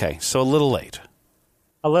 Okay, so a little late.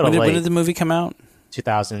 Late. When did the movie come out?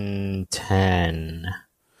 2010.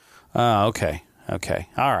 Oh, okay. Okay.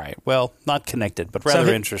 All right. Well, not connected, but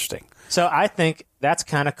rather interesting. So I think that's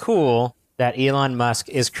kind of cool that Elon Musk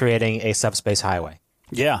is creating a subspace highway.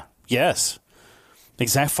 Yeah. Yes.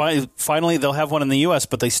 Exactly. Finally, they'll have one in the U.S.,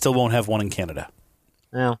 but they still won't have one in Canada.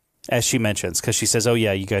 Well, as she mentions, because she says, "Oh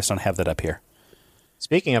yeah, you guys don't have that up here."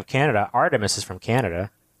 Speaking of Canada, Artemis is from Canada.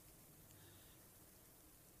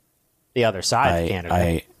 The other side of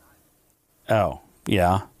Canada. Oh,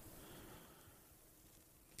 yeah.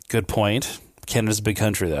 Good point. Canada's a big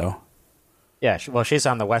country, though. Yeah, well, she's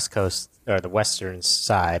on the west coast, or the western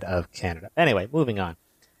side of Canada. Anyway, moving on.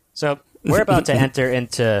 So we're about to enter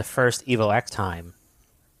into First Evil X time.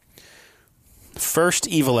 First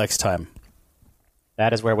Evil X time.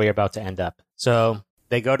 That is where we're about to end up. So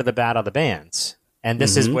they go to the Battle of the Bands. And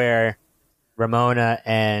this is where Ramona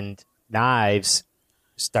and Knives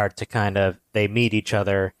start to they meet each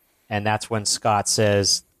other. And that's when Scott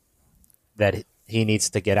says that he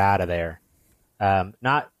needs to get out of there.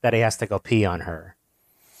 Not that he has to go pee on her.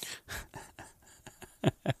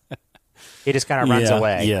 He just kind of runs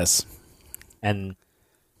away. Yes. And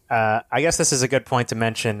I guess this is a good point to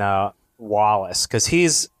mention Wallace, because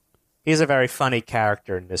he's a very funny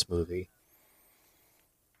character in this movie.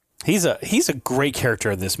 He's a great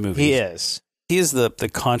character in this movie. He is. He is the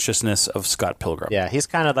consciousness of Scott Pilgrim. Yeah, he's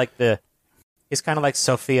kind of like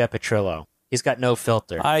Sophia Petrillo. He's got no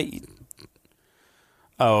filter.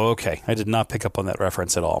 Oh, okay. I did not pick up on that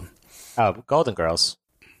reference at all. Oh, Golden Girls.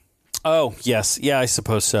 Oh, yes. Yeah, I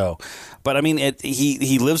suppose so. But I mean,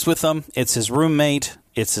 he lives with them. It's his roommate.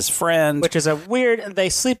 It's his friend. Which is a weird... They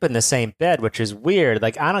sleep in the same bed, which is weird.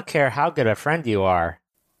 Like, I don't care how good a friend you are.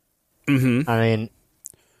 Mm-hmm. I mean...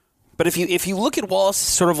 But if you look at Wallace,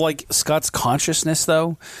 sort of like Scott's consciousness,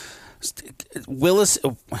 though, Wallace.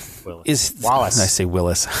 I say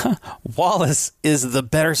Willis. Wallace is the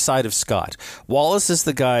better side of Scott. Wallace is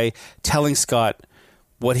the guy telling Scott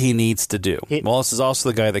what he needs to do. Wallace is also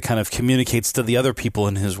the guy that kind of communicates to the other people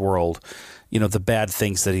in his world, the bad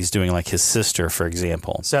things that he's doing, like his sister, for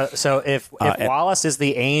example. So if Wallace is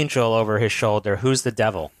the angel over his shoulder, who's the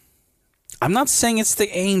devil? I'm not saying it's the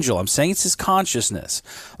angel. I'm saying it's his consciousness.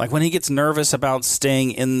 Like when he gets nervous about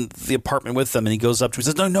staying in the apartment with them and he goes up to him and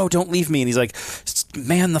says, no, don't leave me. And he's like,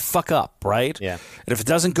 man the fuck up, right? Yeah. And if it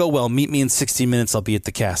doesn't go well, meet me in 60 minutes. I'll be at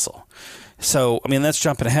the castle. So, I mean, that's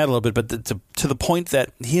jumping ahead a little bit, but to the point that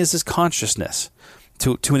he has his consciousness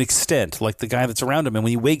to an extent, like the guy that's around him. And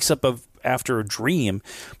when he wakes up after a dream,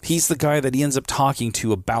 he's the guy that he ends up talking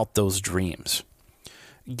to about those dreams,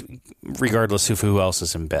 regardless of who else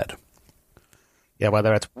is in bed. Yeah,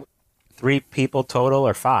 whether it's 3 people total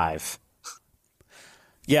or 5.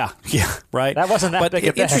 Yeah, right. That wasn't that big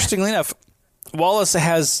a bet. Interestingly enough, Wallace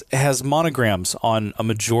has monograms on a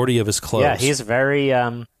majority of his clothes. Yeah, he's very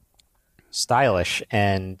stylish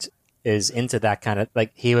and is into that kind of...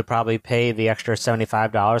 Like, he would probably pay the extra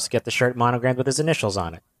 $75 to get the shirt monogrammed with his initials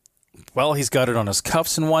on it. Well, he's got it on his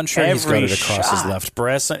cuffs in one shirt. He's got it across his left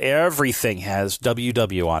breast. Everything has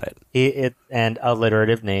WW on it. And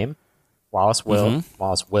alliterative name. Wallace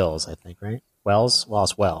Wills, I think, right? Wallace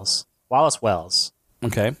Wells.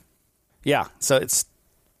 Okay. Yeah, so it's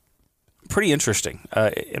pretty interesting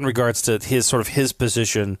in regards to his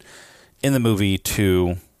position in the movie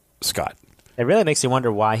to Scott. It really makes you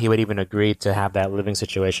wonder why he would even agree to have that living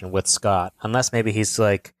situation with Scott, unless maybe he's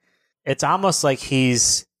like, it's almost like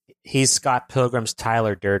he's Scott Pilgrim's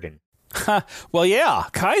Tyler Durden. Well, yeah,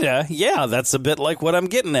 kinda. Yeah, that's a bit like what I'm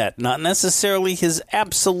getting at. Not necessarily his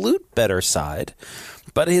absolute better side,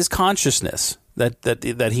 but his consciousness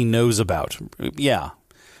that he knows about. Yeah,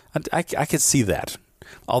 I could see that.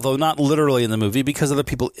 Although not literally in the movie because other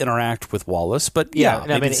people interact with Wallace. But yeah,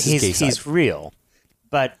 I mean he's real.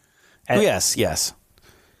 But yes.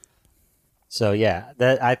 So yeah,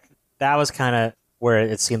 that was kind of where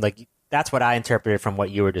it seemed like that's what I interpreted from what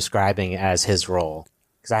you were describing as his role.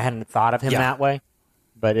 Because I hadn't thought of him that way,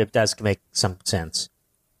 but it does make some sense.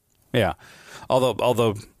 Yeah,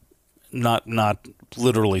 although not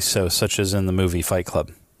literally so, such as in the movie Fight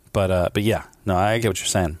Club. But yeah, no, I get what you're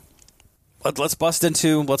saying. Let's bust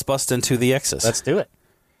into the X's. Let's do it.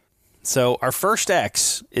 So our first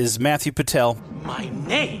X is Matthew Patel. My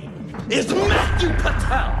name is Matthew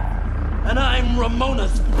Patel, and I'm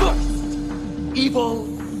Ramona's first evil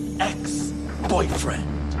ex-boyfriend.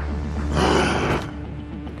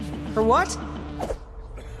 For what?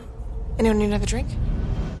 Anyone need another drink?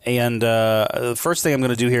 And the first thing I'm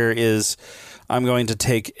going to do here is I'm going to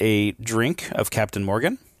take a drink of Captain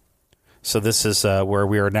Morgan. So this is where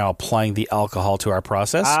we are now applying the alcohol to our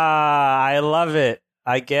process. I love it.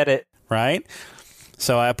 I get it. Right?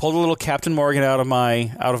 So I pulled a little Captain Morgan out of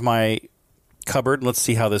my cupboard. Let's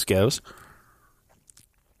see how this goes.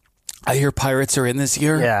 I hear pirates are in this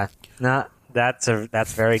year. Yeah. No, that's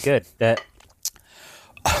very good.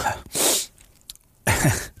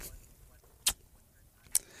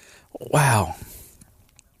 Wow.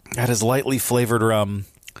 That is lightly flavored rum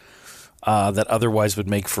that otherwise would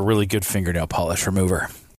make for really good fingernail polish remover.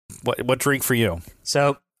 What drink for you?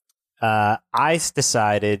 So I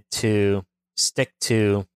decided to stick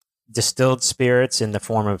to distilled spirits in the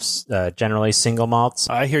form of generally single malts.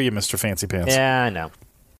 I hear you, Mr. Fancy Pants. Yeah, I know.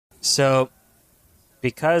 So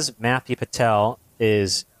because Matthew Patel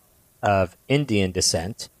is of Indian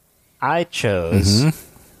descent, I chose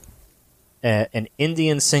an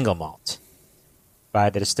Indian single malt by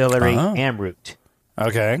the distillery Amrut.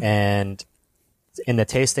 Okay. And in the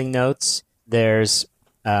tasting notes, there's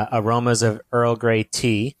aromas of Earl Grey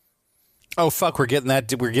tea. Oh fuck, we're getting that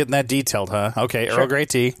detailed, huh? Okay, Sure. Earl Grey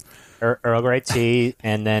tea. Earl Grey tea,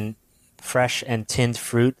 and then fresh and tinned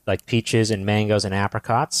fruit like peaches and mangoes and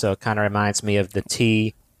apricots. So it kind of reminds me of the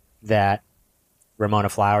tea that Ramona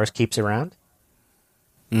Flowers keeps around.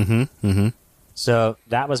 So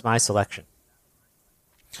that was my selection.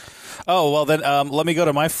 Oh, well then, let me go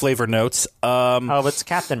to my flavor notes. It's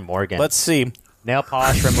Captain Morgan. Let's see. Nail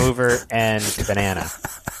polish remover and banana.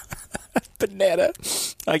 Banana,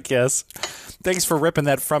 I guess. Thanks for ripping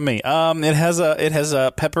that from me. It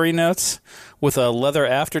has peppery notes with a leather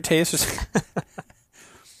aftertaste.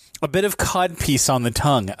 A bit of codpiece on the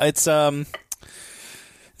tongue. It's a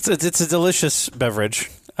delicious beverage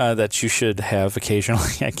that you should have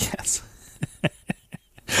occasionally, I guess.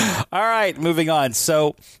 All right, moving on.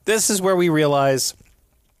 So this is where we realize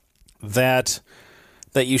that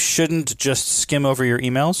you shouldn't just skim over your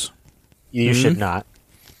emails. You should not.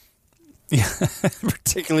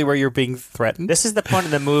 Particularly where you're being threatened. This is the point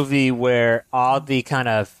of the movie where all the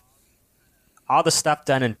stuff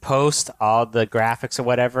done in post, all the graphics or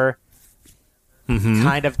whatever,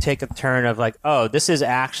 kind of take a turn of like, oh, this is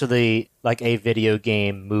actually like a video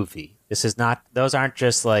game movie. This is not; those aren't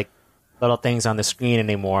just like little things on the screen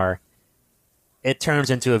anymore. It turns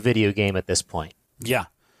into a video game at this point. Yeah,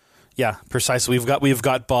 precisely. We've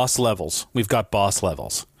got boss levels.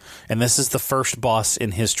 And this is the first boss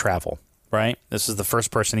in his travel. Right? This is the first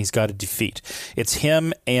person he's got to defeat. It's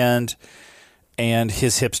him and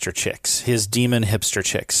his hipster chicks, his demon hipster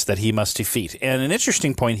chicks that he must defeat. And an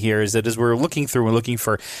interesting point here is that as we're looking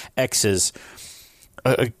for X's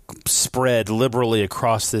spread liberally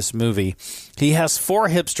across this movie, he has 4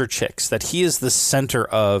 hipster chicks that he is the center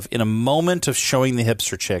of. In a moment of showing the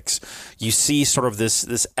hipster chicks, you see sort of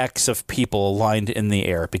this X of people aligned in the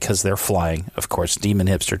air because they're flying, of course, demon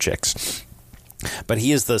hipster chicks. But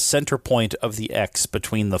he is the center point of the X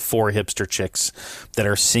between the 4 hipster chicks that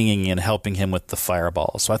are singing and helping him with the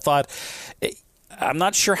fireball. So I thought, I'm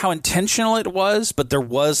not sure how intentional it was, but there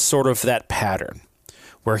was sort of that pattern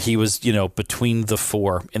where he was, between the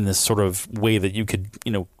 4 in this sort of way that you could,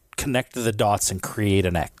 connect the dots and create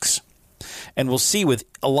an X. And we'll see with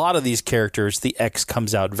a lot of these characters, the X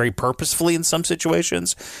comes out very purposefully in some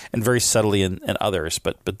situations and very subtly in others.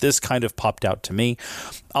 But this kind of popped out to me.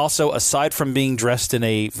 Also, aside from being dressed in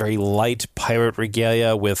a very light pirate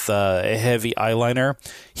regalia with a heavy eyeliner,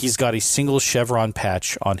 he's got a single chevron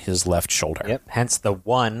patch on his left shoulder. Yep, hence the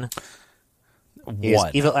 1.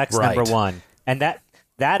 One. Evil X right. number 1. And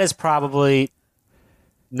that is probably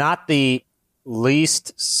not the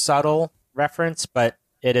least subtle reference, but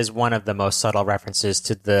it is one of the most subtle references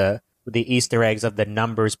to the Easter eggs of the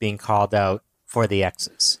numbers being called out for the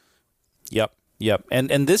X's. Yep.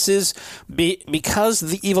 And this is because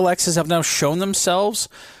the evil X's have now shown themselves.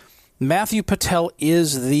 Matthew Patel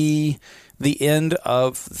is the end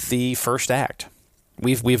of the first act.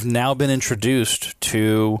 We've now been introduced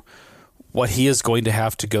to what he is going to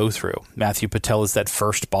have to go through. Matthew Patel is that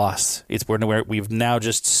first boss. It's where we've now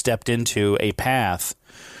just stepped into a path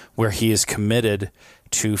where he is committed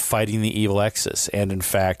to fighting the evil X's. And in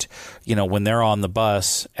fact, when they're on the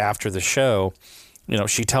bus after the show,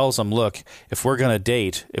 she tells him, look, if we're going to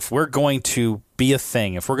date, if we're going to be a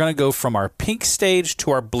thing, if we're going to go from our pink stage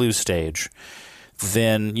to our blue stage,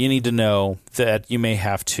 then you need to know that you may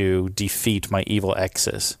have to defeat my evil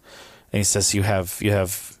X's. And he says, you have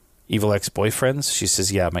evil ex-boyfriends? She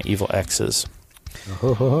says, yeah, my evil X's.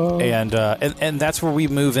 And that's where we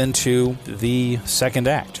move into the second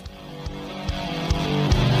act.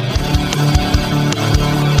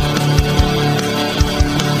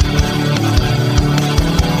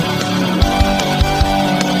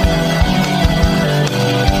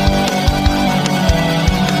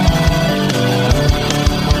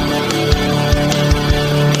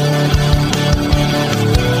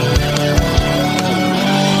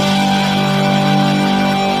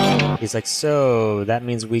 He's like, so that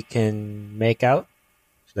means we can make out?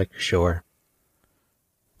 She's like, sure.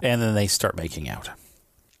 And then they start making out.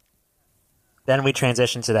 Then we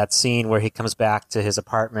transition to that scene where he comes back to his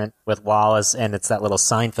apartment with Wallace, and it's that little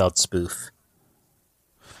Seinfeld spoof.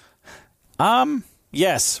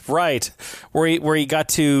 Yes, right. Where he got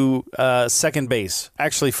to second base.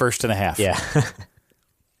 Actually, first and a half. Yeah.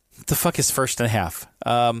 What the fuck is first and a half?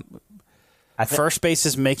 First base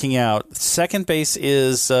is making out. Second base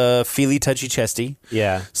is feely touchy chesty.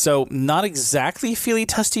 Yeah. So not exactly feely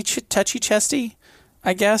touchy chesty,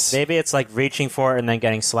 I guess. Maybe it's like reaching for it and then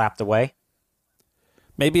getting slapped away.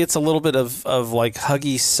 Maybe it's a little bit of like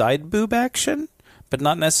huggy side boob action, but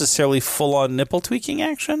not necessarily full on nipple tweaking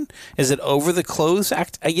action. Is it over the clothes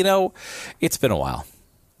act? It's been a while.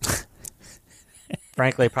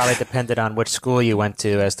 Frankly, it probably depended on which school you went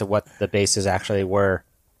to as to what the bases actually were.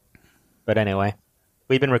 But anyway,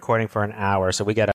 we've been recording for an hour, so we got